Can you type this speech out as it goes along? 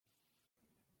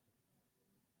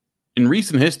In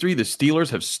recent history, the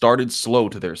Steelers have started slow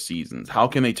to their seasons. How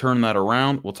can they turn that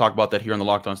around? We'll talk about that here on the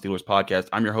Locked On Steelers podcast.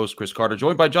 I'm your host, Chris Carter,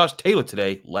 joined by Josh Taylor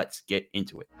today. Let's get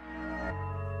into it.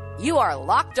 You are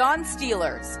Locked On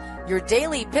Steelers, your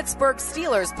daily Pittsburgh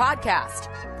Steelers podcast,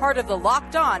 part of the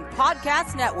Locked On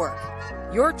Podcast Network,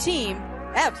 your team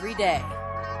every day.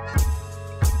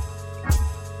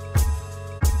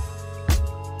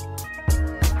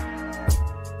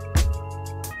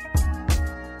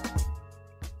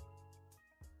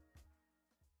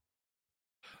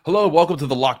 Hello, welcome to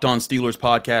the Locked On Steelers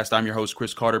podcast. I'm your host,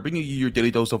 Chris Carter, bringing you your daily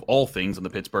dose of all things on the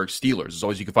Pittsburgh Steelers. As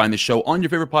always, you can find this show on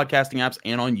your favorite podcasting apps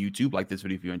and on YouTube. Like this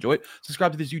video if you enjoy it.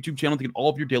 Subscribe to this YouTube channel to get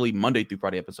all of your daily Monday through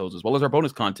Friday episodes, as well as our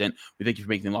bonus content. We thank you for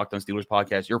making the Locked On Steelers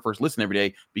podcast your first listen every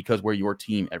day, because we're your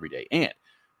team every day. And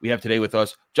we have today with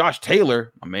us Josh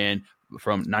Taylor, a man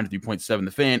from 93.7 The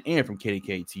Fan and from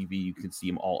KDK TV. You can see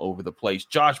him all over the place.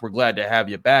 Josh, we're glad to have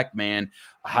you back, man.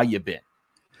 How you been?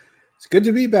 It's good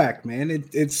to be back, man. I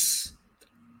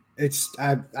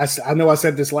know I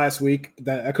said this last week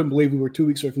that I couldn't believe we were 2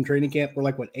 weeks away from training camp. We're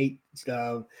like,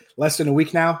 less than a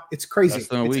week now? It's crazy.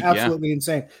 It's absolutely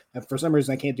insane. And for some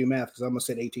reason, I can't do math because I almost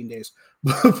said 18 days.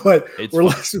 But we're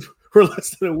less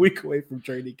than a week away from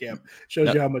training camp.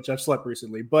 Shows you how much I've slept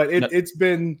recently. But it's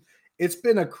been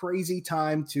a crazy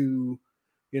time to,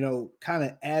 kind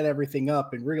of add everything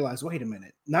up and realize, wait a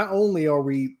minute, not only are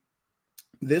we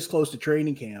this close to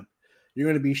training camp, you're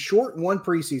going to be short one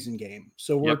preseason game.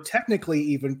 So we're technically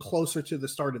even closer to the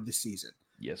start of the season.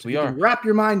 Yes, we are. Wrap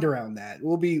your mind around that.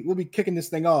 We'll be kicking this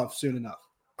thing off soon enough.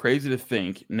 Crazy to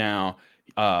think. Now,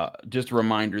 just a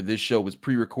reminder, this show was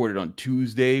pre-recorded on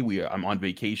Tuesday. I'm on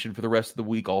vacation for the rest of the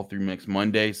week, all through next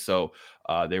Monday. So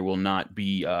there will not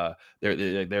be there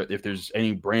if there's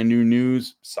any brand new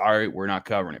news, sorry, we're not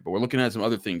covering it. But we're looking at some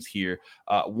other things here.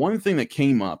 One thing that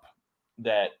came up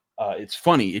that it's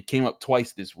funny. It came up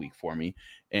twice this week for me,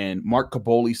 and Mark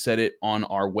Kaboly said it on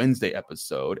our Wednesday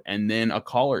episode, and then a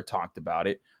caller talked about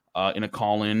it in a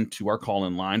call-in to our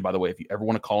call-in line. By the way, if you ever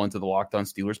want to call into the Locked On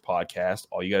Steelers podcast,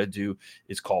 all you got to do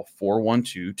is call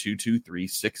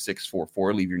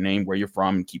 412-223-6644. Leave your name, where you're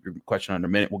from, and keep your question under a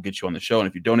minute. We'll get you on the show. And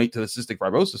if you donate to the Cystic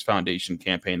Fibrosis Foundation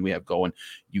campaign we have going,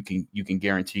 you can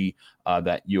guarantee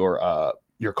that your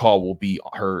call will be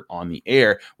heard on the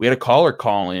air. We had a caller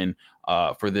call in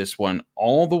for this one,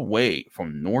 all the way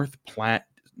from North Platte,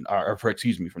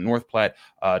 from North Platte.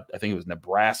 I think it was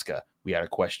Nebraska. We had a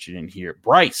question in here.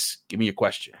 Bryce, give me a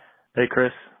question. Hey,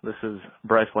 Chris. This is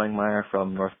Bryce Langmeyer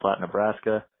from North Platte,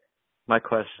 Nebraska. My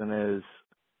question is,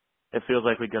 it feels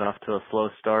like we get off to a slow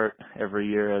start every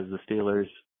year as the Steelers.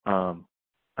 I'm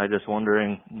just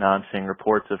wondering, now I'm seeing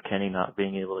reports of Kenny not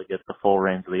being able to get the full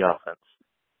reins of the offense.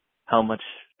 How much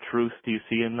truth do you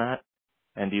see in that?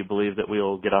 And do you believe that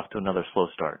we'll get off to another slow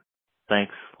start?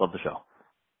 Thanks. Love the show.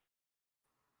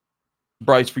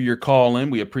 Bryce, for your call in.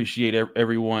 We appreciate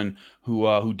everyone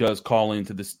who does call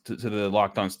into this to the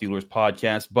Locked On Steelers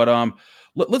podcast. But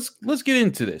let's get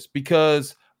into this,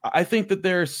 because I think that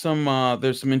there's some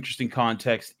interesting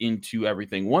context into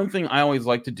everything. One thing I always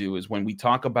like to do is when we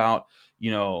talk about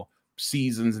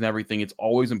seasons and everything, it's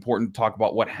always important to talk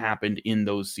about what happened in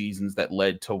those seasons that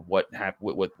led to what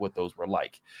happened, what those were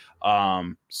like.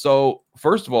 So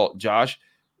first of all, Josh,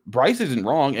 Bryce isn't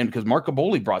wrong, and because Mark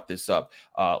Kaboly brought this up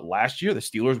last year, the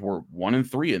Steelers were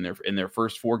 1-3 in their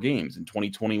first 4 games. In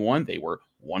 2021, they were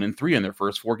 1-3 in their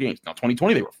first 4 games. Now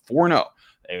 2020, they were 4-0.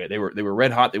 They were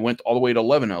red hot. They went all the way to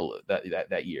 11-0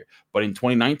 that year. But in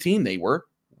 2019, they were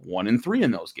 1-3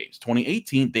 in those games.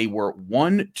 2018, they were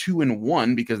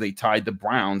 1-2-1 because they tied the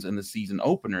Browns in the season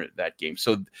opener that game.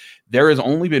 So there has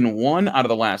only been one out of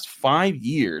the last 5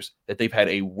 years that they've had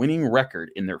a winning record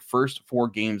in their first 4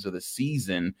 games of the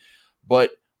season.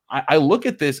 But I look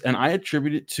at this and I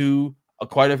attribute it to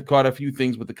quite a few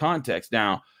things with the context.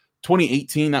 Now,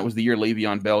 2018, that was the year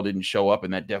Le'Veon Bell didn't show up,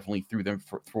 and that definitely threw them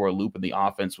for a loop, and the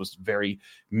offense was very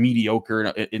mediocre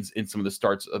in some of the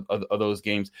starts of those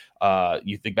games.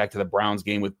 You think back to the Browns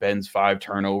game with Ben's 5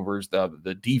 turnovers.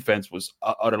 The defense was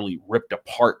utterly ripped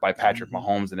apart by Patrick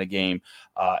Mahomes in a game,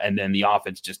 and then the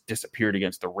offense just disappeared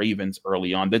against the Ravens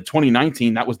early on. Then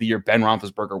 2019, that was the year Ben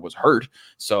Roethlisberger was hurt,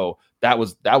 so that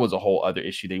was a whole other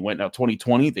issue. They went now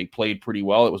 2020, they played pretty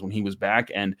well. It was when he was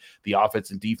back, and the offense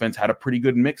and defense had a pretty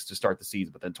good mix to start the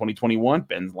season. But then 2021,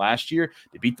 Ben's last year,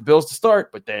 they beat the Bills to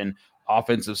start, but then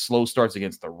offensive slow starts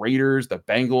against the Raiders, the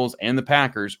Bengals, and the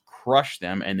Packers crushed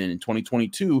them. And then in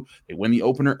 2022, they win the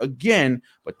opener again,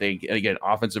 but they get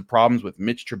offensive problems with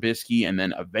Mitch Trubisky, and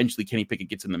then eventually Kenny Pickett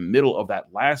gets in the middle of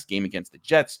that last game against the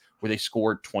Jets where they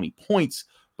scored 20 points.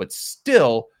 But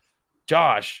still,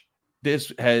 Josh,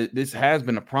 this has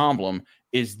been a problem.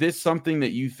 Is this something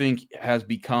that you think has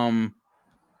become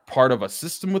part of a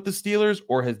system with the Steelers,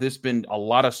 or has this been a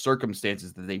lot of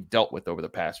circumstances that they've dealt with over the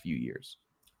past few years?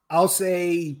 I'll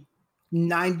say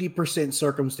 90%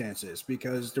 circumstances,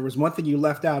 because there was one thing you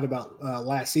left out about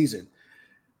last season.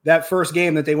 That first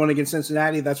game that they won against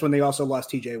Cincinnati, that's when they also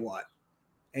lost TJ Watt,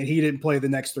 and he didn't play the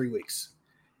next 3 weeks.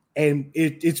 And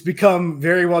it's become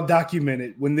very well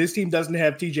documented. When this team doesn't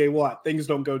have TJ Watt, things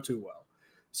don't go too well.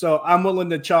 So I'm willing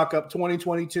to chalk up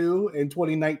 2022 and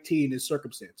 2019 as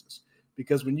circumstances,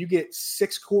 because when you get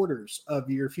 6 quarters of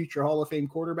your future Hall of Fame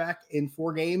quarterback in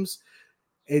 4 games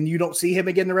and you don't see him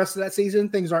again the rest of that season,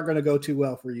 things aren't going to go too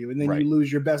well for you. And then you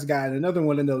lose your best guy in another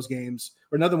one of those games,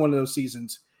 or another one of those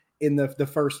seasons in the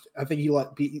first. I think he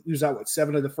was out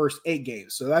 7 of the first 8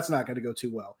 games. So that's not going to go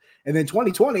too well. And then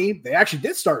 2020, they actually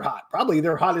did start hot. Probably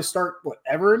their hottest start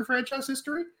ever in franchise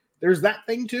history. There's that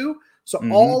thing too. So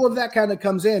all of that kind of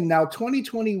comes in. Now,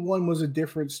 2021 was a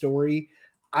different story.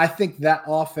 I think that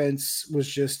offense was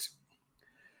just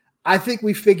 – I think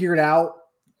we figured out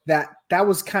that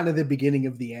was kind of the beginning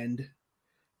of the end,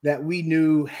 that we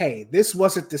knew, hey, this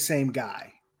wasn't the same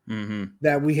guy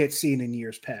that we had seen in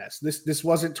years past. This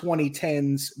wasn't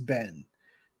 2010's Ben.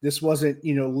 This wasn't,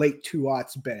 late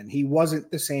 2000s Ben. He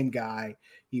wasn't the same guy.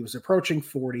 He was approaching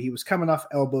 40. He was coming off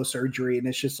elbow surgery, and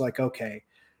it's just like, okay,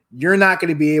 you're not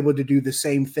going to be able to do the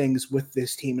same things with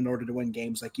this team in order to win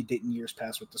games like you did in years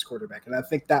past with this quarterback. And I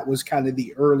think that was kind of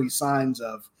the early signs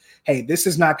of, hey, this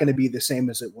is not going to be the same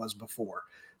as it was before.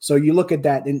 So you look at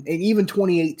that, and even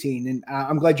 2018, and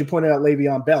I'm glad you pointed out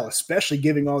Le'Veon Bell, especially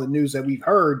given all the news that we've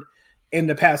heard in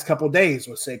the past couple of days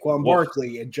with Saquon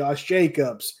Barkley and Josh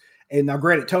Jacobs. And now,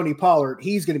 granted, Tony Pollard,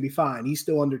 he's going to be fine. He's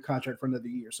still under contract for another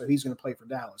year, so he's going to play for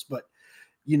Dallas. But,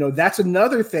 that's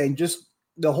another thing, just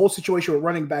the whole situation with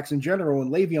running backs in general,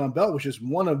 and Le'Veon Bell was just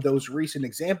one of those recent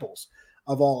examples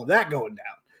of all of that going down.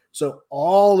 So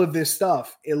all of this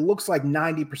stuff, it looks like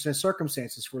 90%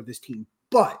 circumstances for this team.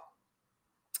 But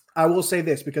I will say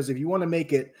this, because if you want to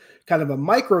make it kind of a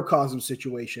microcosm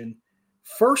situation,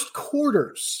 first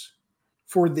quarters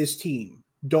for this team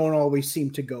don't always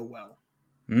seem to go well.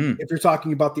 If you're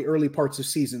talking about the early parts of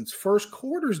seasons, first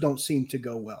quarters don't seem to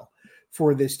go well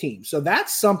for this team. So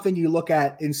that's something you look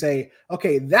at and say,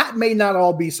 okay, that may not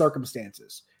all be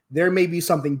circumstances. There may be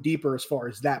something deeper as far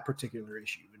as that particular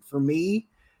issue. And for me,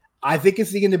 I think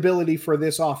it's the inability for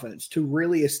this offense to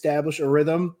really establish a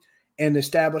rhythm and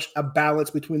establish a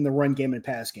balance between the run game and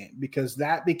pass game, because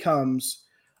that becomes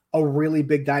a really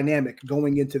big dynamic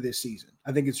going into this season.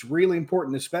 I think it's really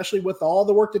important, especially with all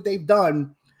the work that they've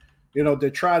done,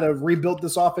 to try to rebuild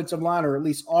this offensive line, or at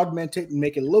least augment it and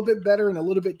make it a little bit better and a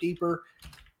little bit deeper.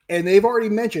 And they've already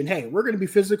mentioned, hey, we're going to be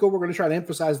physical. We're going to try to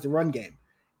emphasize the run game.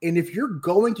 And if you're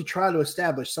going to try to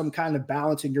establish some kind of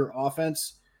balance in your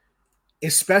offense,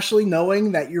 especially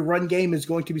knowing that your run game is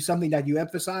going to be something that you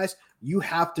emphasize, you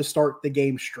have to start the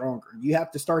game stronger. You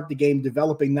have to start the game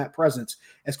developing that presence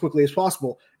as quickly as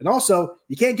possible. And also,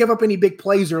 you can't give up any big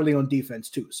plays early on defense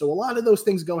too. So a lot of those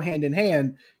things go hand in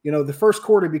hand. The first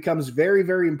quarter becomes very,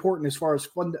 very important as far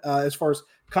as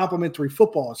complementary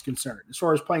football is concerned, as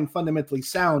far as playing fundamentally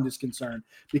sound is concerned,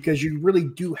 because you really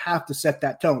do have to set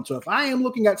that tone. So if I am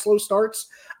looking at slow starts,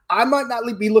 I might not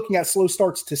be looking at slow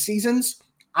starts to seasons.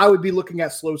 I would be looking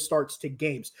at slow starts to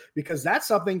games, because that's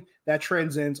something that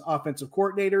transcends offensive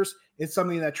coordinators. It's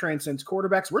something that transcends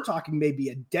quarterbacks. We're talking maybe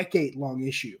a decade-long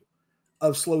issue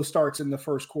of slow starts in the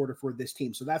first quarter for this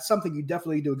team. So that's something you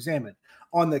definitely need to examine.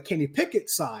 On the Kenny Pickett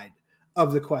side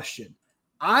of the question,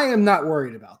 I am not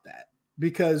worried about that,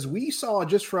 because we saw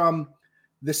just from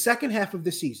the second half of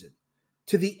the season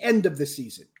to the end of the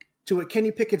season to what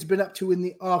Kenny Pickett's been up to in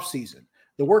the offseason,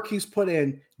 the work he's put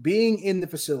in, being in the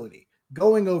facility,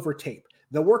 going over tape,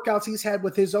 the workouts he's had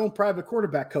with his own private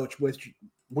quarterback coach, which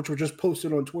were just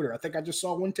posted on Twitter. I think I just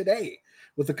saw one today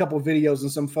with a couple of videos and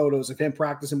some photos of him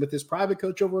practicing with his private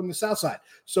coach over on the South Side.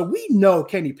 So we know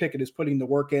Kenny Pickett is putting the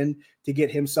work in to get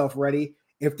himself ready.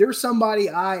 If there's somebody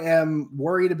I am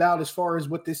worried about as far as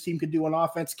what this team could do on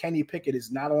offense, Kenny Pickett is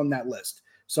not on that list.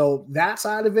 So that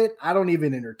side of it, I don't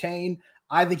even entertain.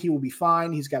 I think he will be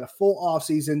fine. He's got a full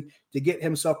offseason to get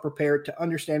himself prepared, to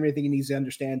understand everything he needs to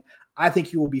understand. I think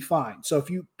he will be fine. So if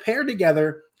you pair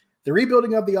together the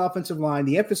rebuilding of the offensive line,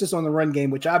 the emphasis on the run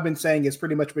game, which I've been saying has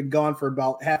pretty much been gone for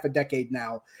about half a decade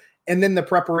now, and then the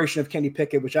preparation of Kenny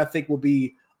Pickett, which I think will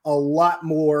be a lot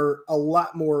more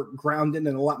grounded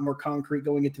and a lot more concrete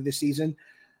going into this season,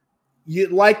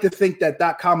 you'd like to think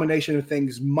that combination of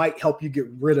things might help you get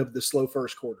rid of the slow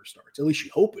first quarter starts. At least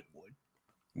you hope it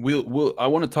would. I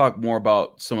want to talk more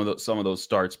about some of those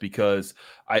starts, because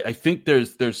I think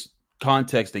there's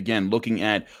context, again, looking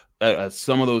at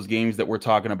some of those games that we're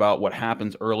talking about, what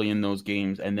happens early in those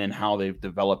games, and then how they've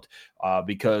developed,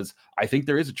 because I think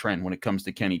there is a trend when it comes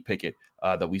to Kenny Pickett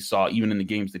that we saw even in the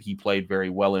games that he played very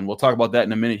well in. We'll talk about that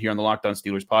in a minute here on the Locked On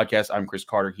Steelers podcast. I'm Chris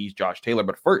Carter. He's Josh Taylor.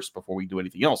 But first, before we do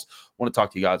anything else, I want to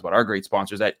talk to you guys about our great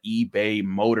sponsors at eBay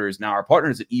Motors. Now, our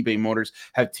partners at eBay Motors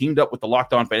have teamed up with the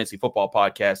Locked On Fantasy Football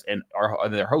podcast and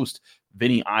their host,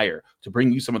 Vinny Iyer, to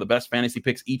bring you some of the best fantasy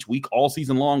picks each week all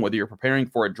season long. Whether you're preparing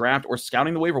for a draft or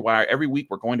scouting the waiver wire, every week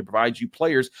we're going to provide you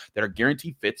players that are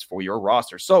guaranteed fits for your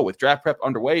roster. So with draft prep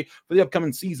underway for the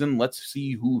upcoming season, let's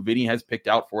see who Vinny has picked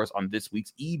out for us on this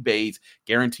week's eBay's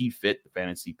Guaranteed Fit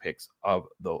Fantasy Picks of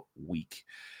the Week.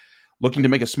 Looking to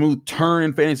make a smooth turn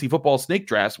in fantasy football snake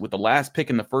drafts with the last pick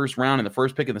in the first round and the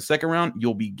first pick in the second round,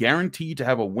 you'll be guaranteed to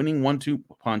have a winning 1-2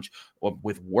 punch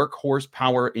with workhorse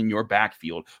power in your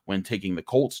backfield when taking the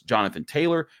Colts' Jonathan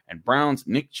Taylor and Browns'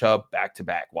 Nick Chubb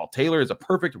back-to-back. While Taylor is a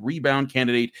perfect rebound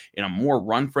candidate in a more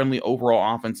run-friendly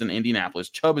overall offense in Indianapolis,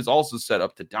 Chubb is also set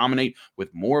up to dominate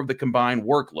with more of the combined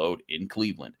workload in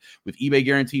Cleveland. With eBay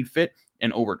Guaranteed Fit,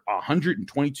 and over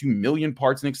 122 million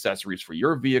parts and accessories for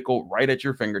your vehicle right at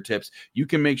your fingertips, you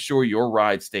can make sure your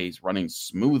ride stays running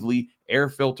smoothly. Air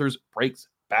filters, brakes,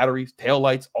 batteries,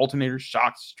 taillights, alternators,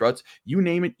 shocks, struts, you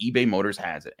name it, eBay Motors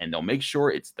has it. And they'll make sure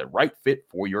it's the right fit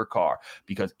for your car,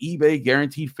 because eBay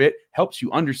Guaranteed Fit helps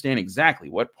you understand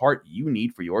exactly what part you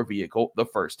need for your vehicle the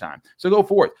first time. So go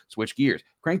forth, switch gears,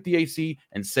 crank the AC,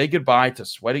 and say goodbye to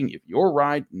sweating if your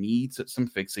ride needs some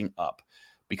fixing up.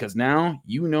 Because now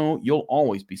you know you'll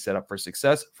always be set up for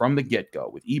success from the get-go.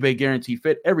 With eBay Guaranteed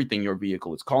Fit, everything your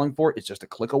vehicle is calling for is just a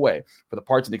click away. For the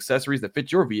parts and accessories that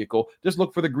fit your vehicle, just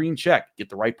look for the green check. Get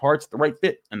the right parts, the right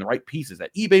fit, and the right pieces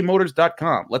at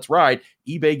ebaymotors.com. Let's ride.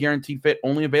 eBay Guaranteed Fit,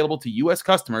 only available to U.S.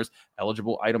 customers.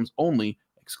 Eligible items only.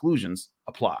 Exclusions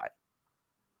apply.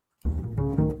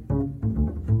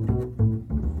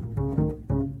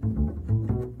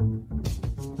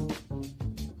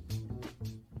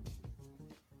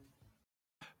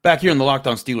 Back here on the Locked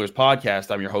On Steelers podcast,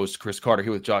 I'm your host, Chris Carter,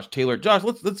 here with Josh Taylor. Josh,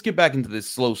 let's get back into this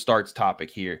slow starts topic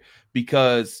here,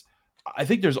 because I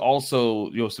think there's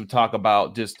also some talk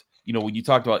about just when you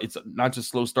talked about it's not just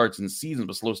slow starts in seasons,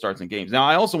 but slow starts in games. Now,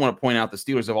 I also want to point out the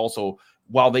Steelers have also,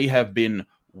 while they have been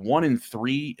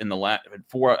 1-3 in the last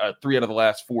 3 out of the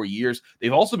last 4 years,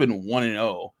 they've also been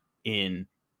 1-0 in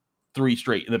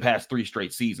the past 3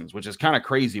 straight seasons, which is kind of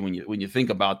crazy when you think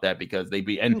about that, because they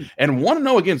beat and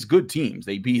 1-0 against good teams.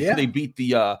 They beat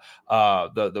the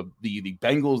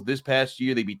Bengals this past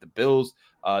year. They beat the Bills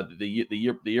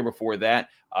the year before that.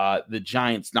 The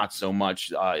Giants not so much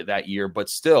that year, but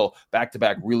still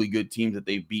back-to-back really good teams that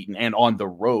they've beaten, and on the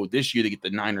road. This year they get the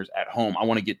Niners at home. I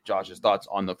want to get Josh's thoughts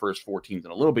on the first 4 teams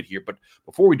in a little bit here, but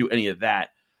before we do any of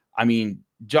that, I mean,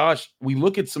 Josh, we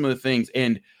look at some of the things,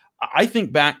 and I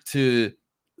think back to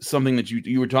something that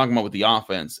you were talking about with the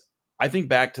offense. I think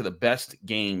back to the best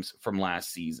games from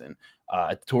last season,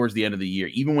 towards the end of the year,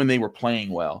 even when they were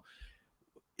playing well.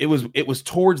 It was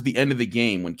towards the end of the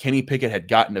game when Kenny Pickett had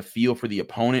gotten a feel for the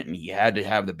opponent and he had to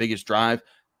have the biggest drive,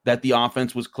 that the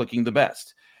offense was clicking the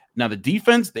best. Now the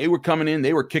defense, they were coming in,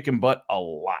 they were kicking butt a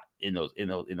lot in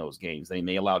those games.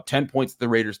 They allowed 10 points to the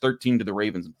Raiders, 13 to the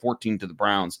Ravens, and 14 to the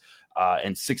Browns,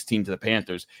 and 16 to the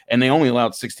Panthers. And they only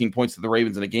allowed 16 points to the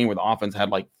Ravens in a game where the offense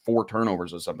had like 4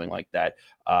 turnovers or something like that.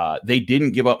 They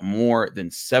didn't give up more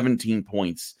than 17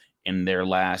 points in their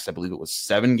last, I believe it was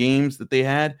 7 games that they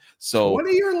had. So what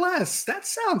are your last? That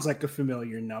sounds like a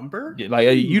familiar number.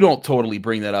 Like you don't totally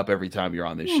bring that up every time you're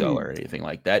on this show or anything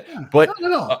like that. Yeah, but not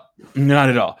at all. Not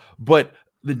at all. But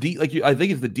I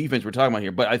think it's the defense we're talking about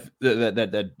here. But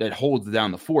that holds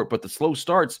down the fort. But the slow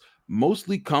starts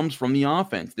mostly comes from the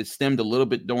offense. This stemmed a little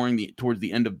bit towards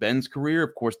the end of Ben's career,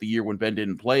 of course, the year when Ben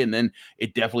didn't play, and then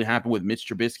it definitely happened with Mitch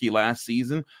Trubisky last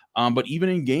season. But even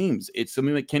in games, it's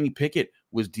something that Kenny Pickett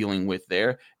was dealing with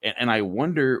there, and I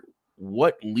wonder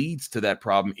what leads to that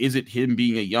problem. Is it him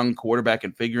being a young quarterback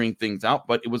and figuring things out?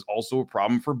 But it was also a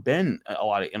problem for Ben in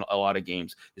a lot of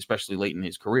games, especially late in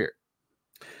his career.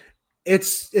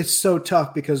 It's so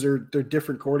tough because they're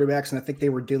different quarterbacks, and I think they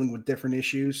were dealing with different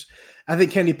issues. I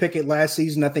think Kenny Pickett last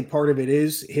season, I think part of it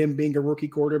is him being a rookie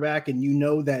quarterback, and you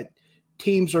know that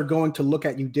teams are going to look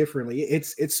at you differently.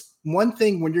 It's one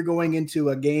thing when you're going into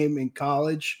a game in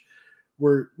college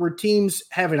where teams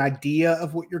have an idea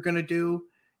of what you're going to do,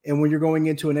 and when you're going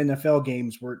into an NFL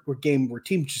game where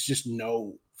teams just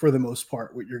know for the most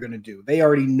part what you're going to do. They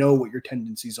already know what your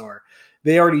tendencies are.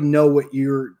 They already know what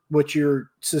you're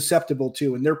susceptible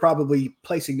to, and they're probably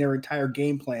placing their entire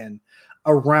game plan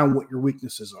around what your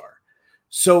weaknesses are.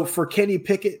 So for Kenny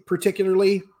Pickett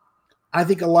particularly, I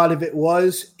think a lot of it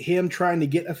was him trying to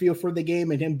get a feel for the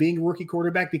game and him being a rookie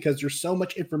quarterback, because there's so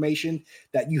much information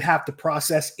that you have to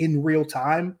process in real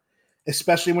time,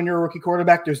 especially when you're a rookie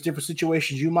quarterback. There's different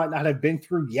situations you might not have been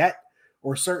through yet,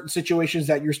 or certain situations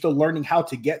that you're still learning how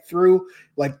to get through.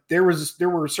 Like there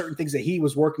were certain things that he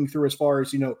was working through as far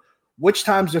as, which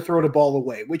times to throw the ball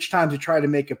away, which times to try to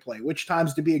make a play, which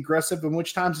times to be aggressive, and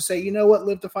which times to say, you know what,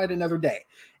 live to fight another day.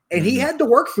 And he had to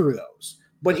work through those.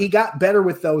 But he got better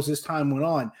with those as time went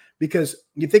on, because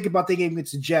you think about the game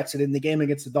against the Jets and then the game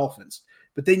against the Dolphins.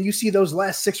 But then you see those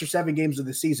last 6 or 7 games of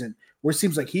the season where it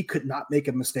seems like he could not make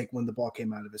a mistake when the ball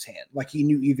came out of his hand. Like he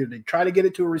knew either to try to get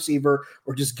it to a receiver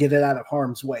or just get it out of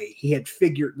harm's way. He had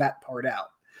figured that part out.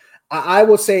 I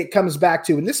will say it comes back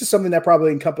to, and this is something that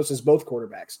probably encompasses both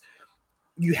quarterbacks,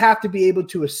 you have to be able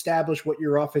to establish what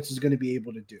your offense is going to be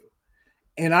able to do.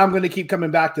 And I'm going to keep coming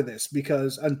back to this,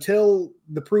 because until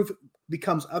the proof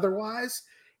becomes otherwise,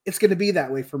 it's going to be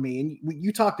that way for me. And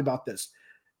you talked about this.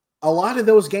 A lot of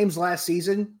those games last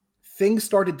season, things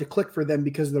started to click for them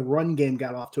because the run game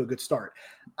got off to a good start.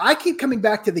 I keep coming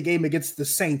back to the game against the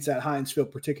Saints at Heinz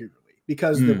Field particularly,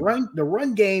 because the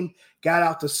run game got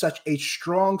out to such a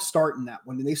strong start in that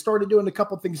one. And they started doing a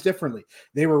couple things differently.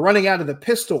 They were running out of the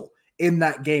pistol in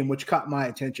that game, which caught my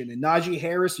attention. And Najee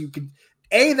Harris,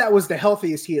 that was the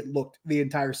healthiest he had looked the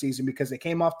entire season, because they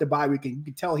came off the bye week and you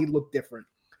could tell he looked different.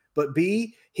 But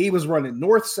B, he was running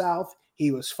north-south. He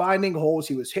was finding holes.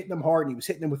 He was hitting them hard, and he was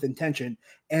hitting them with intention.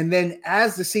 And then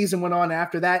as the season went on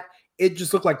after that, it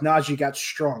just looked like Najee got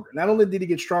stronger. Not only did he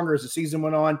get stronger as the season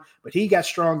went on, but he got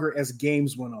stronger as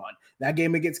games went on. That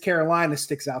game against Carolina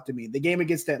sticks out to me. The game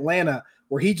against Atlanta,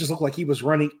 where he just looked like he was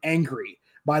running angry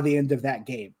by the end of that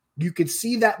game. You could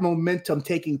see that momentum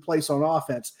taking place on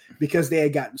offense because they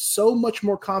had gotten so much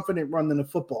more confident running the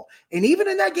football. And even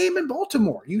in that game in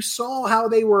Baltimore, you saw how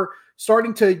they were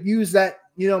starting to use that,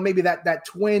 maybe that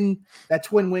twin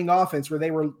wing offense where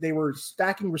they were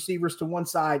stacking receivers to one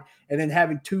side and then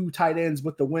having 2 tight ends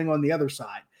with the wing on the other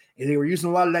side. And they were using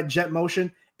a lot of that jet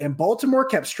motion. And Baltimore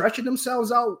kept stretching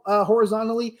themselves out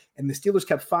horizontally, and the Steelers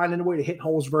kept finding a way to hit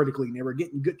holes vertically, and they were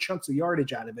getting good chunks of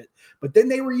yardage out of it. But then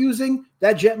they were using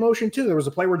that jet motion too. There was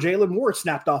a play where Jalen Ward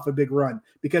snapped off a big run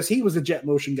because he was a jet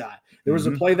motion guy. There was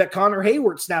a play that Connor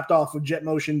Hayward snapped off of jet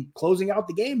motion, closing out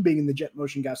the game being the jet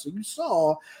motion guy. So you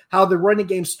saw how the running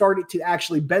game started to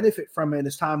actually benefit from it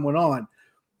as time went on.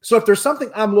 So if there's something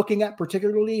I'm looking at,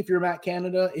 particularly if you're Matt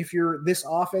Canada, if you're this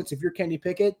offense, if you're Kenny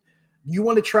Pickett, you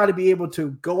want to try to be able to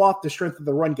go off the strength of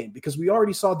the run game, because we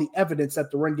already saw the evidence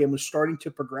that the run game was starting to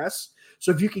progress.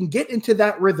 So if you can get into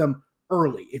that rhythm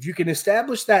early, if you can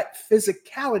establish that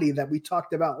physicality that we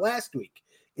talked about last week,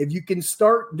 if you can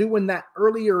start doing that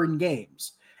earlier in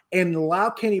games and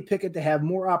allow Kenny Pickett to have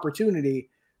more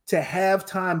opportunity to have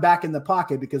time back in the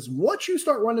pocket, because once you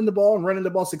start running the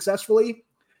ball successfully,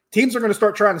 teams are going to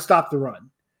start trying to stop the run.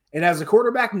 And as a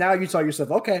quarterback, now you tell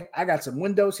yourself, okay, I got some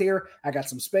windows here. I got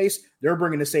some space. They're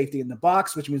bringing the safety in the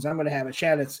box, which means I'm going to have a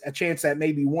chance at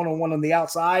maybe one-on-one on the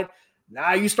outside.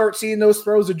 Now you start seeing those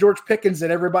throws of George Pickens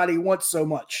that everybody wants so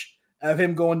much of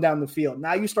him going down the field.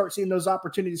 Now you start seeing those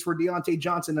opportunities for Deontay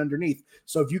Johnson underneath.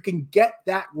 So if you can get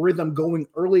that rhythm going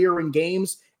earlier in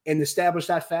games and establish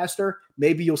that faster,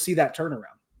 maybe you'll see that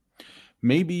turnaround.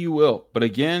 Maybe you will. But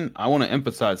again, I want to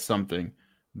emphasize something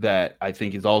that I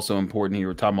think is also important here.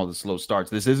 We're talking about the slow starts.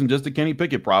 This isn't just a Kenny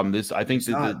Pickett problem. I think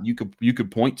that you could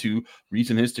point to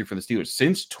recent history for the Steelers.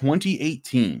 Since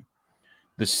 2018,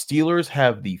 the Steelers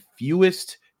have the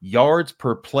fewest yards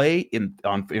per play in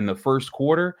the first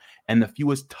quarter and the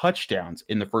fewest touchdowns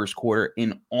in the first quarter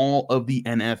in all of the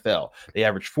NFL. They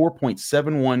average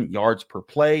 4.71 yards per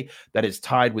play. That is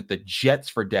tied with the Jets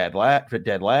for dead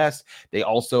last. They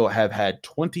also have had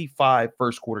 25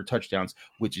 first quarter touchdowns,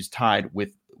 which is tied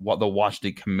with the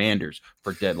Washington Commanders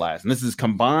for dead last. And this is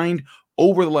combined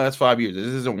over the last 5 years. This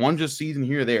isn't one just season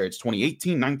here or there. It's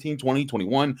 2018, 19, 20,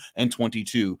 21, and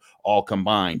 22 all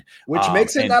combined. Which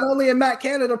makes it not only a Matt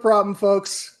Canada problem,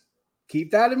 folks. Keep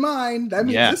that in mind. I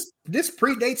mean, this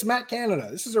predates Matt Canada.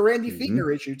 This is a Randy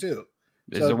Fichtner issue too.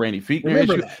 This is a Randy Fichtner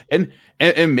issue,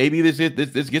 and maybe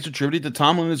this gets attributed to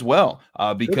Tomlin as well,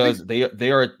 because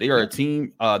they are a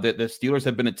team that the Steelers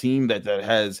have been a team that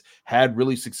has had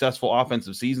really successful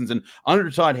offensive seasons, and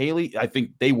under Todd Haley, I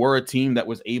think they were a team that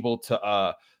was able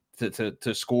to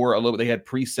score a little. They had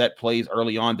preset plays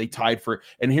early on. They tied for,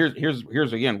 and here's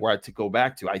again where I to go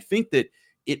back to. I think that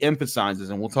it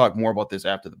emphasizes, and we'll talk more about this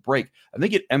after the break. I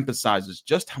think it emphasizes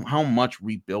just how much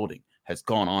rebuilding has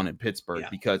gone on in Pittsburgh,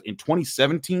 because in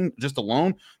 2017, just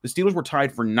alone, the Steelers were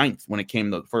tied for 9th when it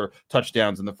came for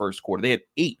touchdowns in the first quarter. They had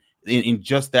 8 in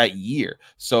just that year.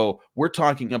 So we're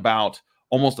talking about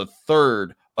almost a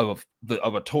third of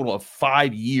a total of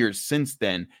 5 years since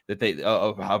then that they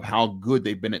of how good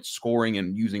they've been at scoring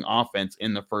and using offense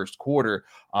in the first quarter.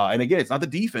 And again, it's not the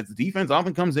defense. The defense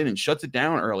often comes in and shuts it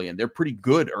down early, and they're pretty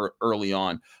good early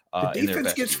on. The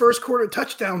defense gets first quarter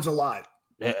touchdowns a lot.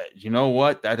 You know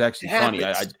what? That's actually funny.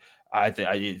 I think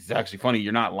it's actually funny.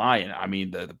 You're not lying. I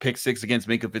mean, the pick six against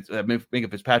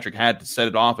Minkah Fitzpatrick had to set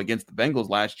it off against the Bengals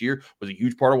last year was a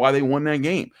huge part of why they won that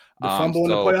game. The fumble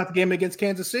in the playoff game against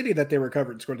Kansas City that they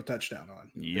recovered and scored a touchdown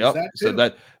on. Yep.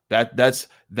 So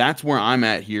that's where I'm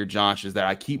at here, Josh, is that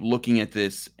I keep looking at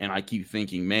this and I keep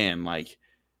thinking, man, like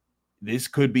this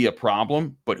could be a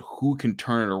problem, but who can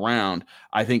turn it around?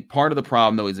 I think part of the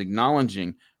problem, though, is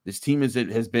acknowledging this team has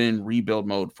been in rebuild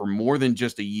mode for more than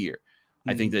just a year.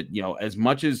 I think that, as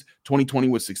much as 2020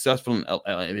 was successful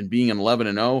in being an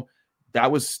 11-0,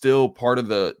 that was still part of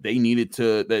they needed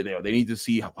to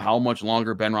see how much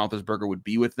longer Ben Roethlisberger would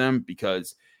be with them,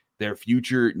 because their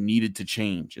future needed to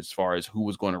change as far as who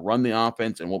was going to run the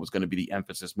offense and what was going to be the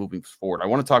emphasis moving forward. I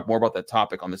want to talk more about that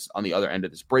topic on the other end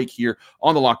of this break here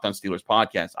on the Locked On Steelers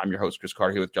podcast. I'm your host, Chris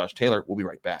Carter, here with Josh Taylor. We'll be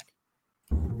right back.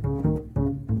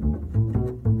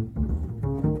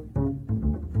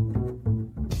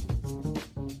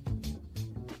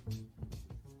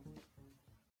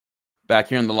 Back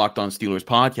here on the Locked On Steelers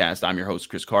podcast, I'm your host,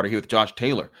 Chris Carter, here with Josh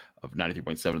Taylor of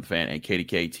 93.7 The Fan and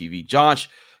KDK TV. Josh,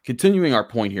 continuing our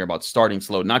point here about starting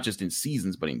slow, not just in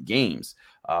seasons, but in games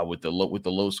with the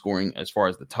low scoring as far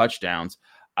as the touchdowns.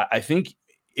 I think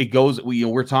it goes,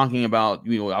 we're talking about,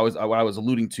 what I was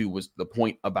alluding to was the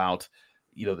point about,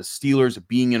 the Steelers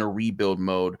being in a rebuild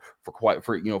mode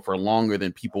for longer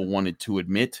than people wanted to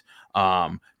admit.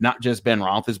 Not just Ben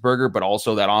Roethlisberger, but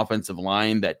also that offensive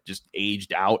line that just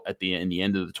aged out in the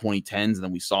end of the 2010s. And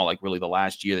then we saw like really the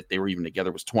last year that they were even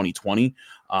together was 2020.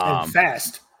 And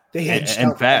fast. They had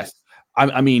and fast.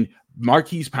 I mean,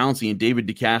 Marquise Pouncey and David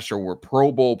DeCastro were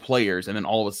Pro Bowl players, and then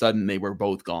all of a sudden they were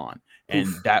both gone. And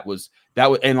that was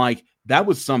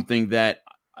something that,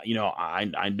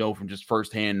 I know from just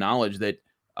firsthand knowledge that,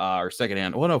 or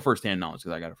secondhand, firsthand knowledge,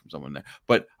 because I got it from someone there.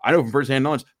 But I know from firsthand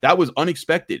knowledge that was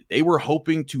unexpected. They were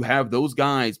hoping to have those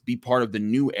guys be part of the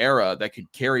new era that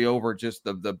could carry over just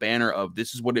the banner of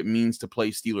this is what it means to play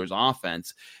Steelers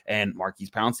offense. And Marquise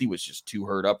Pouncey was just too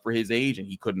hurt up for his age, and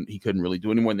he couldn't really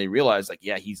do anymore. And they realized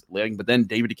he's letting. But then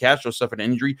David DeCastro suffered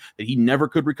an injury that he never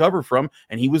could recover from,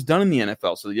 and he was done in the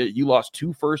NFL. So you lost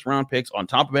 2 first-round picks on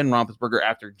top of Ben Roethlisberger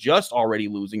after just already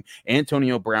losing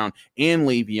Antonio Brown and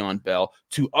Le'Veon Bell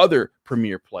to other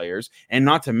premier players, and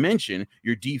not to mention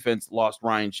your defense lost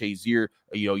Ryan Shazier,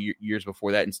 years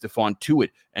before that, and Stephon Tuitt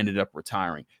ended up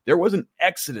retiring. There was an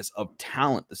exodus of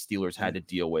talent the Steelers had to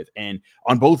deal with, and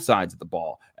on both sides of the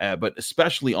ball, but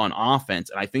especially on offense.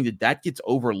 And I think that gets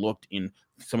overlooked in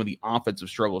some of the offensive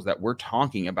struggles that we're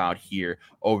talking about here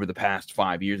over the past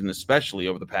 5 years, and especially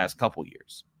over the past couple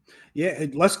years. Yeah,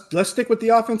 let's stick with the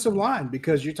offensive line,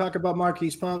 because you talk about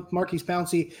Marquise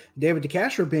Pouncey, David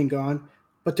DeCastro being gone,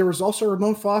 but there was also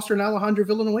Ramon Foster and Alejandro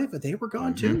Villanueva. They were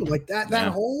gone too. Like that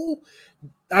whole,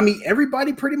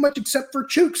 everybody pretty much except for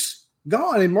Chooks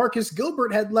gone, and Marcus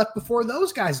Gilbert had left before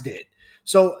those guys did.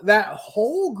 So that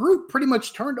whole group pretty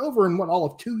much turned over in all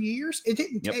of 2 years. It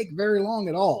didn't take very long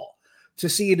at all to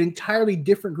see an entirely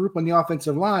different group on the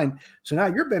offensive line. So now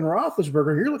you're Ben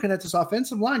Roethlisberger. You're looking at this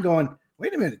offensive line going,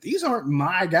 wait a minute, these aren't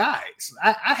my guys.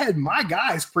 I had my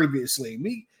guys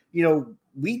previously.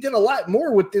 We did a lot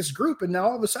more with this group, and now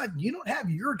all of a sudden you don't have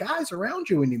your guys around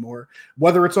you anymore,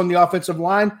 whether it's on the offensive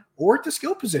line or at the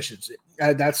skill positions.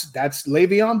 That's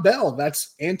Le'Veon Bell.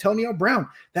 That's Antonio Brown.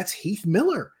 That's Heath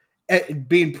Miller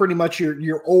being pretty much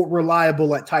your old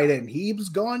reliable at tight end. He was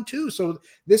gone too. So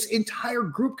this entire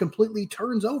group completely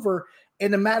turns over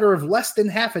in a matter of less than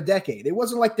half a decade. It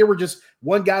wasn't like there were just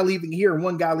one guy leaving here and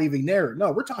one guy leaving there.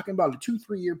 No, we're talking about a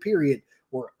 2-3 year period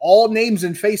where all names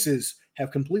and faces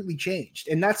have completely changed.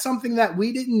 And that's something that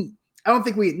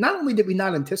not only did we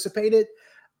not anticipate it,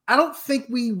 I don't think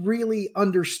we really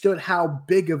understood how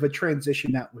big of a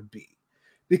transition that would be.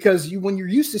 Because when you're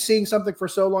used to seeing something for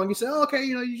so long, you say, oh, okay,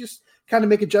 you just kind of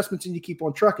make adjustments and you keep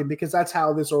on trucking, because that's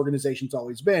how this organization's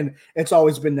always been. It's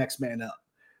always been next man up.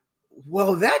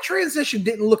 Well, that transition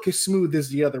didn't look as smooth as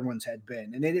the other ones had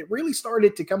been. And then it really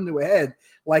started to come to a head.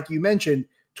 Like you mentioned,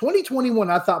 2021,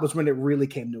 I thought, was when it really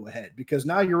came to a head, because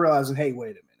now you're realizing, hey,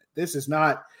 wait a minute.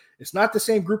 It's not the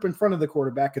same group in front of the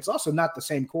quarterback. It's also not the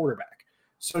same quarterback.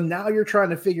 So now you're trying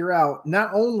to figure out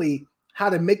not only how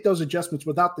to make those adjustments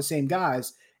without the same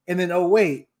guys, and then, oh,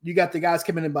 wait, you got the guys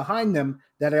coming in behind them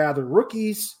that are either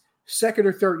rookies, second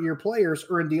or third year players,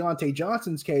 or in Deontay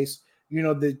Johnson's case,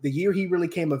 the year he really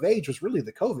came of age was really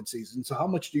the COVID season. So how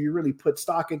much do you really put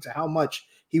stock into how much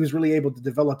he was really able to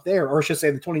develop there? Or I should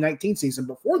say the 2019 season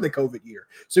before the COVID year.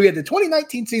 So he had the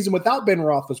 2019 season without Ben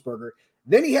Roethlisberger.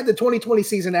 Then he had the 2020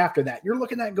 season after that. You're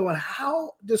looking at going,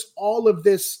 how does all of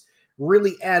this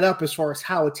really add up as far as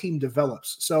how a team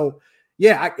develops? So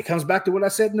yeah, it comes back to what I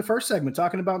said in the first segment,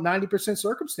 talking about 90%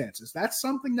 circumstances. That's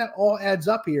something that all adds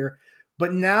up here.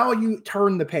 But now you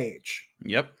turn the page.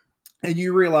 Yep. And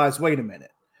you realize, wait a minute.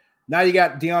 Now you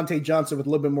got Deontay Johnson with a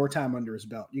little bit more time under his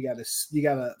belt. You got a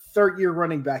third-year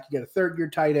running back. You got a third-year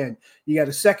tight end. You got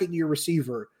a second-year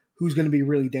receiver who's going to be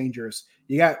really dangerous.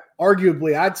 You got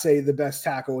arguably, I'd say, the best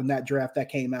tackle in that draft that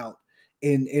came out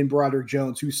in Broderick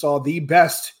Jones, who saw the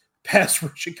best pass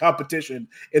rushing competition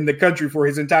in the country for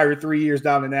his entire 3 years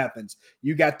down in Athens.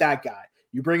 You got that guy.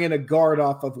 You bring in a guard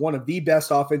off of one of the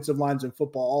best offensive lines in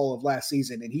football all of last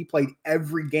season, and he played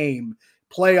every game,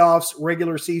 playoffs,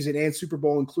 regular season, and Super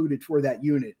Bowl included for that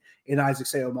unit in Isaac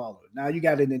Seumalo. Now you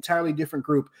got an entirely different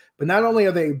group, but not only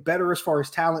are they better as far as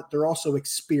talent, they're also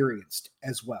experienced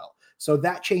as well. So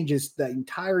that changes the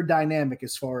entire dynamic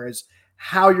as far as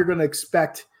how you're going to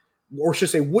expect, or should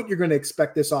say what you're going to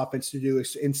expect this as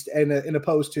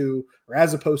opposed to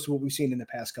what we've seen in the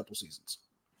past couple seasons.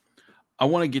 I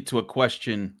want to get to a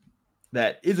question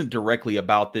that isn't directly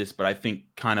about this, but I think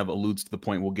kind of alludes to the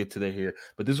point. We'll get to that here.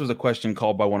 But this was a question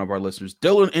called by one of our listeners,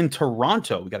 Dylan in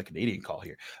Toronto. We got a Canadian call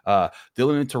here.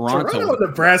 Dylan in Toronto,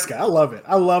 Nebraska. I love it.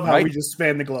 I love how we just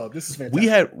span the globe. This is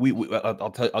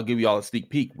fantastic. I'll give you all a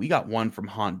sneak peek. We got one from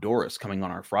Honduras coming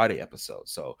on our Friday episode.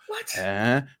 So what?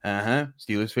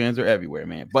 Steelers fans are everywhere,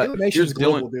 man. But here's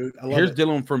Dylan. Dude. Here's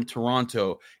Dylan from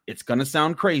Toronto. It's gonna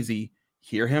sound crazy.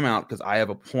 Hear him out because I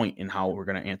have a point in how we're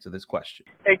going to answer this question.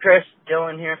 Hey, Chris.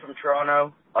 Dylan here from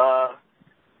Toronto. I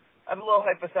have a little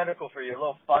hypothetical for you, a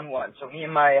little fun one. So me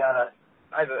and my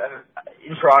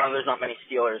in Toronto, there's not many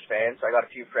Steelers fans, so I got a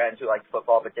few friends who like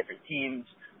football but different teams,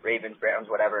 Ravens, Browns,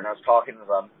 whatever, and I was talking to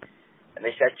them, and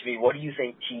they said to me, what do you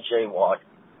think TJ Watt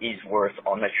is worth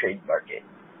on the trade market?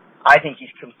 I think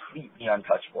he's completely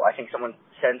untouchable. I think someone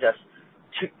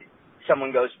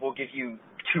goes, we'll give you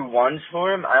 2 1s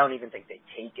for him. I don't even think they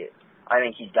take it. I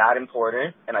think he's that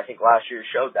important, and I think last year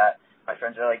showed that. My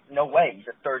friends are like, no way. He's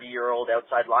a 30-year-old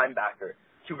outside linebacker.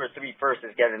 2 or 3 firsts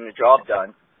is getting the job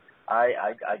done.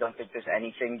 I don't think there's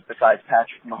anything besides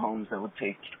Patrick Mahomes that would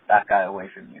take that guy away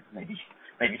from you. Maybe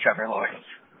Trevor Lawrence.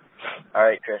 All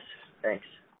right, Chris. Thanks.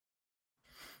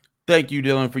 Thank you,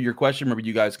 Dylan, for your question. Remember,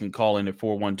 you guys can call in at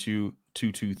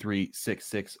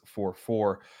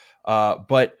 412-223-6644.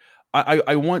 But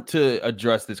I want to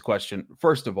address this question.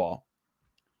 First of all,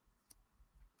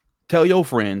 tell your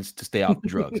friends to stay off the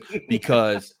drugs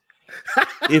because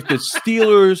if the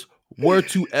Steelers were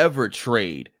to ever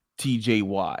trade TJ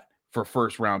Watt for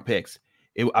first round picks,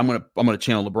 I'm gonna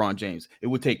channel LeBron James. It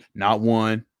would take not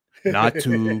 1, not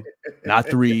 2, not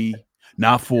 3,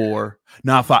 not 4,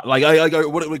 not 5.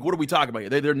 What are we talking about here?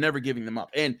 They're never giving them up.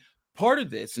 And part of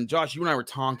this, and Josh, you and I were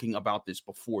talking about this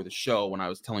before the show when I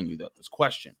was telling you this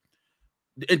question.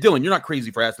 And Dylan, you're not crazy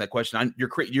for asking that question.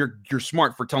 You're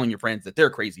smart for telling your friends that they're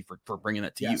crazy for bringing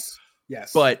that to you.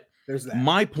 Yes. But there's that.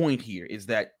 My point here is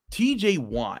that TJ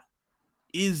Watt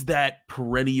is that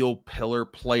perennial pillar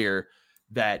player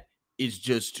that is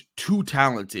just too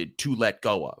talented to let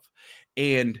go of.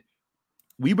 And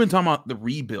we've been talking about the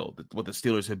rebuild, what the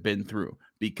Steelers have been through,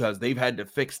 because they've had to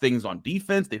fix things on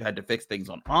defense. They've had to fix things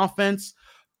on offense.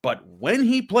 But when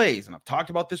he plays, and I've talked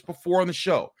about this before on the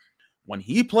show, when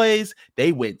he plays,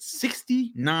 they win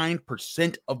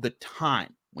 69% of the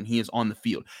time when he is on the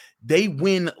field. They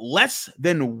win less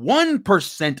than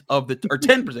 1% of the, or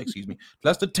 10%, excuse me,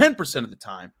 less than 10% of the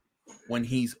time when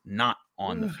he's not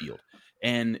on the field.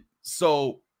 And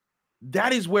so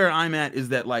that is where I'm at, is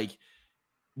that like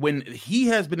when he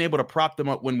has been able to prop them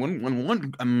up, when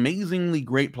one amazingly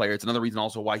great player, it's another reason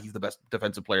also why he's the best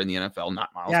defensive player in the NFL, not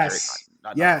Myles Garrett.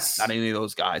 Not any of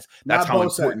those guys. That's how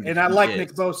important. And I like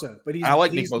Nick Bosa, but I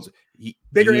like Nick Bosa.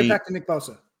 Bigger impact than Nick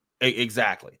Bosa.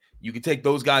 Exactly. You can take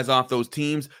those guys off those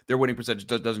teams, their winning percentage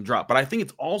doesn't drop. But I think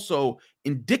it's also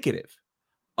indicative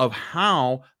of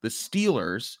how the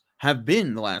Steelers have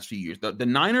been the last few years. The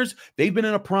Niners, they've been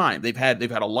in a prime. They've had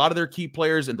a lot of their key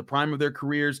players in the prime of their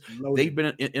careers. They've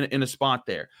been in a spot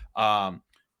there.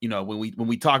 When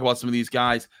we talk about some of these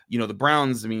guys, the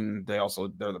Browns, I mean, they're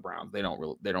the Browns. They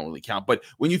don't really count. But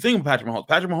when you think of Patrick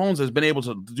Mahomes has been able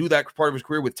to do that part of his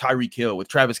career with Tyreek Hill, with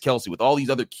Travis Kelce, with all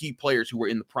these other key players who were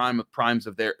in the primes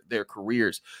of their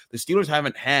careers. The Steelers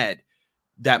haven't had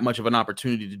that much of an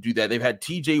opportunity to do that. They've had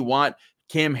TJ Watt,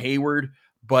 Cam Hayward,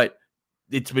 but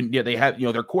it's been, they have,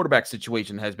 their quarterback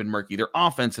situation has been murky. Their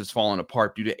offense has fallen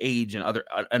apart due to age and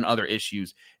other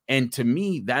issues. And to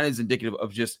me, that is indicative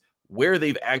of just where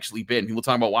they've actually been. People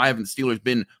talk about why haven't the Steelers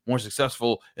been more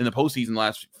successful in the postseason the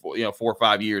last 4 or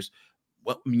 5 years.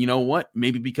 Well, you know what?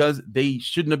 Maybe because they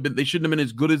shouldn't have been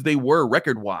as good as they were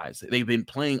record-wise. They've been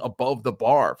playing above the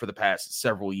bar for the past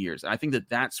several years. And I think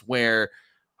that's where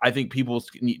I think people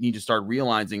need to start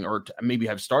realizing, or maybe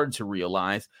have started to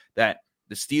realize, that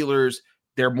the Steelers,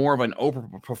 they're more of an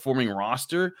overperforming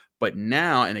roster. But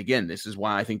now, and again, this is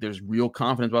why I think there's real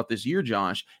confidence about this year,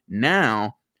 Josh.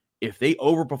 Now, if they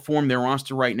overperform their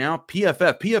roster right now,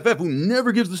 PFF, who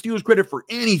never gives the Steelers credit for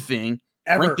anything,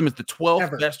 ranked them as the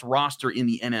 12th best roster in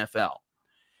the NFL.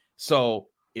 So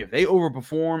if they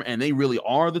overperform and they really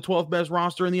are the 12th best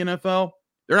roster in the NFL,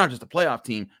 they're not just a playoff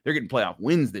team. They're getting playoff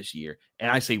wins this year. And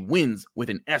I say wins with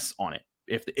an S on it.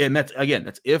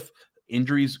 That's if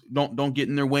injuries don't get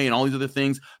in their way and all these other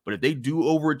things. But if they do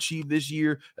overachieve this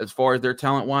year, as far as their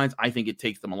talent-wise, I think it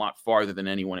takes them a lot farther than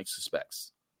anyone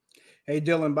suspects. Hey,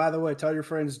 Dylan, by the way, tell your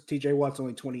friends TJ Watt's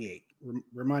only 28.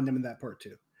 Remind them of that part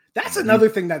too. That's another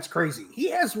thing that's crazy. He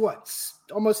has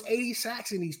almost 80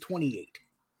 sacks and he's 28.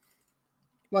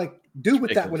 Like, do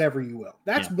with that whatever you will.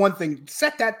 That's one thing.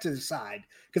 Set that to the side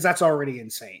because that's already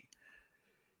insane.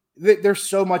 There's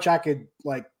so much I could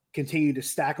continue to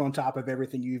stack on top of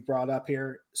everything you've brought up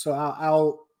here. So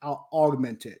I'll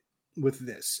augment it with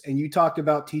this. And you talked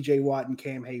about TJ Watt and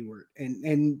Cam Hayward,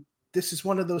 and this is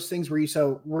one of those things where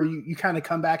you kind of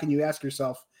come back and you ask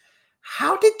yourself,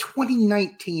 how did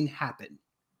 2019 happen?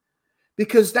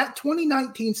 Because that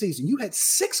 2019 season, you had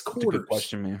 6 quarters. That's a good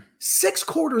question, man. 6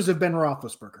 quarters of Ben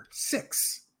Roethlisberger.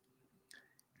 6.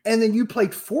 And then you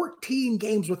played 14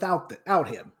 games without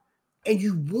him, and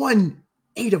you won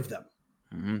 8 of them.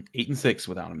 8-6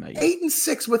 without him.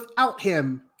 8-6 without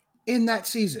him in that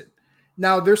season.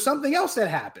 Now, there's something else that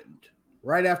happened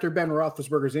right after Ben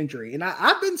Roethlisberger's injury. And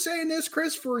I've been saying this,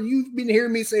 Chris, you've been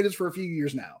hearing me say this for a few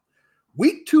years now.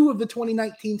 Week 2 of the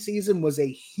 2019 season was a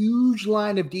huge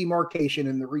line of demarcation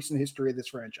in the recent history of this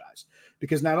franchise,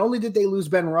 because not only did they lose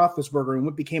Ben Roethlisberger in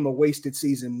what became a wasted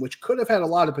season, which could have had a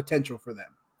lot of potential for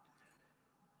them,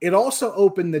 it also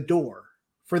opened the door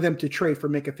for them to trade for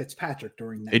Minkah Fitzpatrick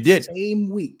during that same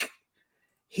week.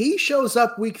 He shows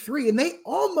up week 3, and they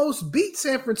almost beat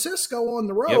San Francisco on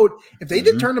the road. Yep. If they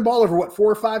did turn the ball over, 4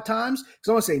 or 5 times? Because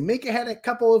I want to say Minkah had a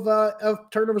couple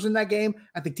of turnovers in that game.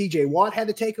 I think TJ Watt had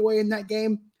a takeaway in that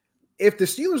game. If the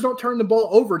Steelers don't turn the ball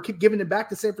over, keep giving it back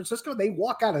to San Francisco, they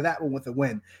walk out of that one with a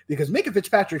win. Because Minkah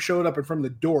Fitzpatrick showed up, and from the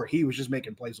door, he was just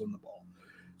making plays on the ball.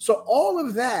 So all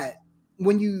of that,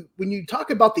 when you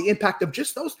talk about the impact of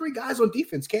just those 3 guys on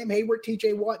defense, Cam Hayward,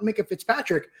 TJ Watt, and Minkah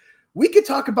Fitzpatrick, we could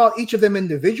talk about each of them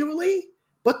individually,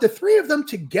 but the 3 of them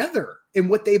together and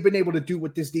what they've been able to do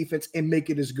with this defense and make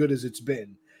it as good as it's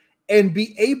been, and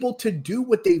be able to do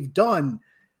what they've done,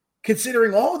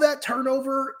 considering all that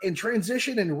turnover and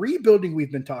transition and rebuilding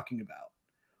we've been talking about.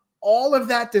 All of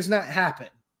that does not happen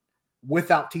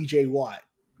without TJ Watt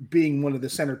being one of the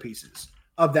centerpieces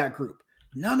of that group.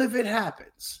 None of it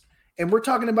happens. And we're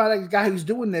talking about a guy who's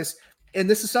doing this, and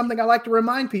this is something I like to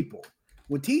remind people.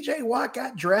 When TJ Watt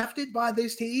got drafted by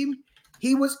this team,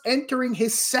 he was entering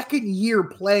his 2nd year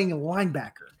playing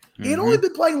linebacker. He had only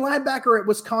been playing linebacker at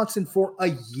Wisconsin for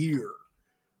a year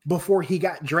before he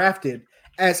got drafted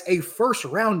as a first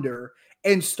rounder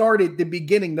and started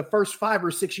the first 5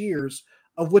 or 6 years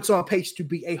of what's on pace to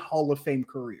be a Hall of Fame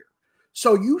career.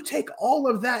 So you take all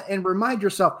of that and remind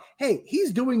yourself, hey,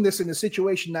 he's doing this in a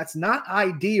situation that's not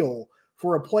ideal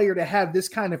for a player to have this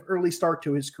kind of early start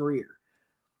to his career.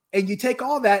 And you take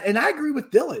all that, and I agree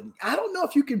with Dylan. I don't know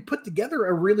if you can put together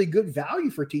a really good value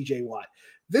for TJ Watt.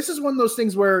 This is one of those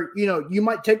things where, you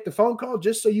might take the phone call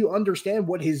just so you understand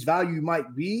what his value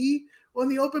might be on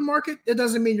the open market. It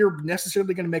doesn't mean you're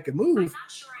necessarily going to make a move.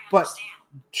 But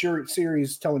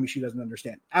Siri's telling me she doesn't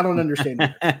understand. I don't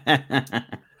understand.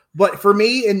 But for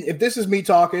me, and if this is me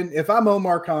talking, if I'm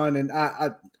Omar Khan, and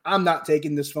I'm not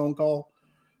taking this phone call,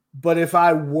 but if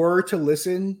I were to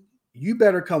listen, you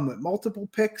better come with multiple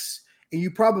picks, and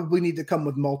you probably need to come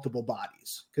with multiple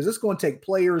bodies, because it's going to take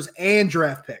players and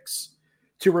draft picks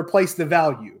to replace the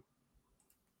value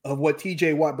of what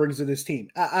TJ Watt brings to this team.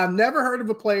 I've never heard of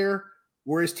a player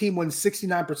where his team wins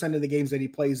 69% of the games that he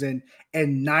plays in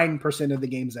and 9% of the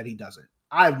games that he doesn't.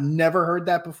 I've never heard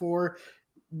that before.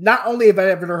 Not only have I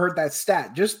ever heard that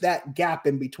stat, just that gap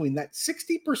in between, that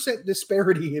 60%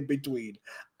 disparity in between.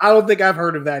 I don't think I've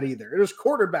heard of that either. There's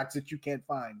quarterbacks that you can't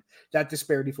find that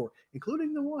disparity for,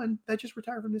 including the one that just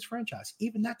retired from this franchise.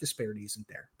 Even that disparity isn't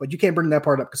there. But you can't bring that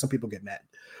part up because some people get mad.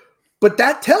 But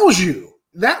that tells you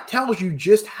that tells you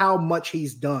just how much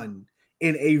he's done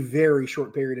in a very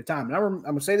short period of time. And I'm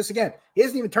going to say this again. He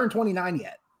hasn't even turned 29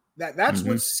 yet. That's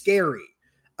what's scary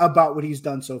about what he's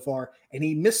done so far. And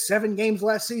he missed 7 games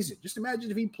last season. Just imagine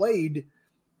if he played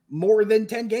more than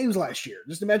 10 games last year.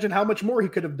 Just imagine how much more he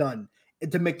could have done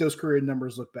to make those career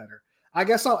numbers look better. I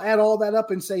guess I'll add all that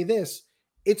up and say this.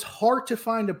 It's hard to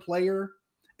find a player,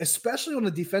 especially on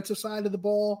the defensive side of the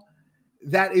ball,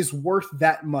 that is worth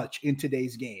that much in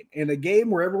today's game. In a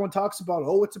game where everyone talks about,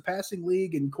 oh, it's a passing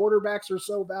league and quarterbacks are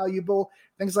so valuable,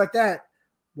 things like that.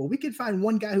 Well, we could find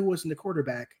one guy who wasn't a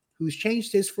quarterback who's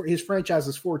changed his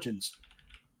franchise's fortunes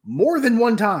more than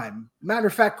one time. Matter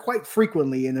of fact, quite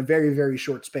frequently in a very, very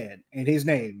short span. And his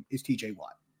name is TJ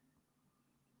Watt.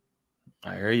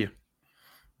 I hear you.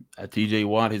 TJ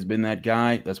Watt has been that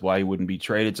guy. That's why he wouldn't be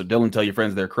traded. So Dylan, tell your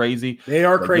friends they're crazy. They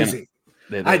are crazy.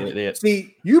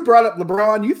 See, you brought up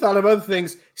LeBron. You thought of other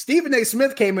things. Stephen A.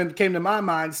 Smith came to my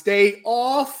mind. Stay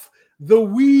off the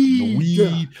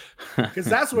weed. Because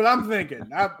that's what I'm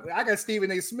thinking. I got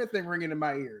Stephen A. Smith thing ringing in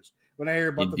my ears when I hear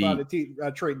about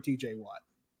trading TJ Watt.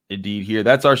 Indeed, here.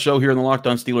 That's our show here on the Locked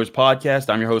On Steelers podcast.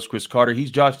 I'm your host, Chris Carter.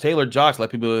 He's Josh Taylor. Josh, let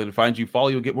people know to find you, follow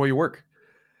you, get more of your work.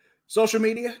 Social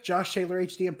media, Josh Taylor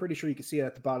HD. I'm pretty sure you can see it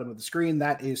at the bottom of the screen.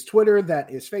 That is Twitter.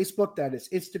 That is Facebook. That is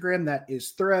Instagram. That is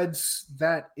Threads.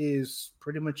 That is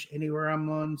pretty much anywhere I'm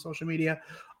on social media.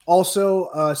 Also,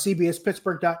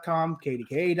 CBSPittsburgh.com,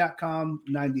 KDKA.com,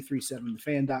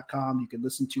 937thefan.com. You can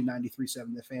listen to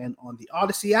 93.7 The Fan on the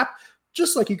Odyssey app,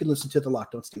 just like you can listen to the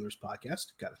Locked On Steelers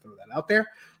podcast. Got to throw that out there.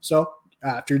 So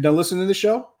after you're done listening to the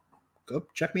show, go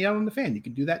check me out on The Fan. You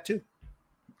can do that too.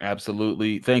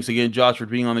 Absolutely. Thanks again, Josh, for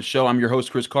being on the show. I'm your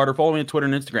host, Chris Carter. Follow me on Twitter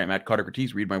and Instagram at Carter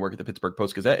Cortez. Read my work at the Pittsburgh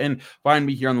Post-Gazette and find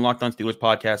me here on the Locked On Steelers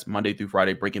podcast Monday through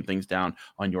Friday, breaking things down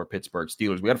on your Pittsburgh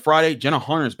Steelers. We had Friday. Jenna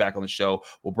Hunter's back on the show.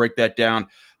 We'll break that down.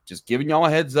 Just giving y'all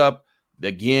a heads up.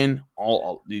 Again,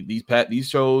 all these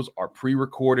shows are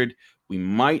pre-recorded. We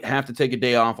might have to take a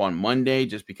day off on Monday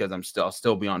just because I'll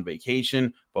still be on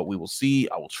vacation, but we will see.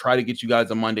 I will try to get you guys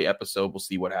a Monday episode. We'll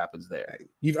see what happens there.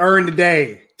 You've earned the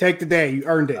day. Take the day. You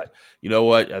earned it. You know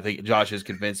what? I think Josh has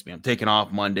convinced me. I'm taking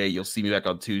off Monday. You'll see me back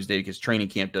on Tuesday because training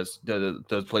camp does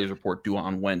Players Report due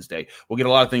on Wednesday. We'll get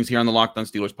a lot of things here on the Locked On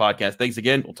Steelers podcast. Thanks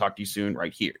again. We'll talk to you soon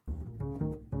right here.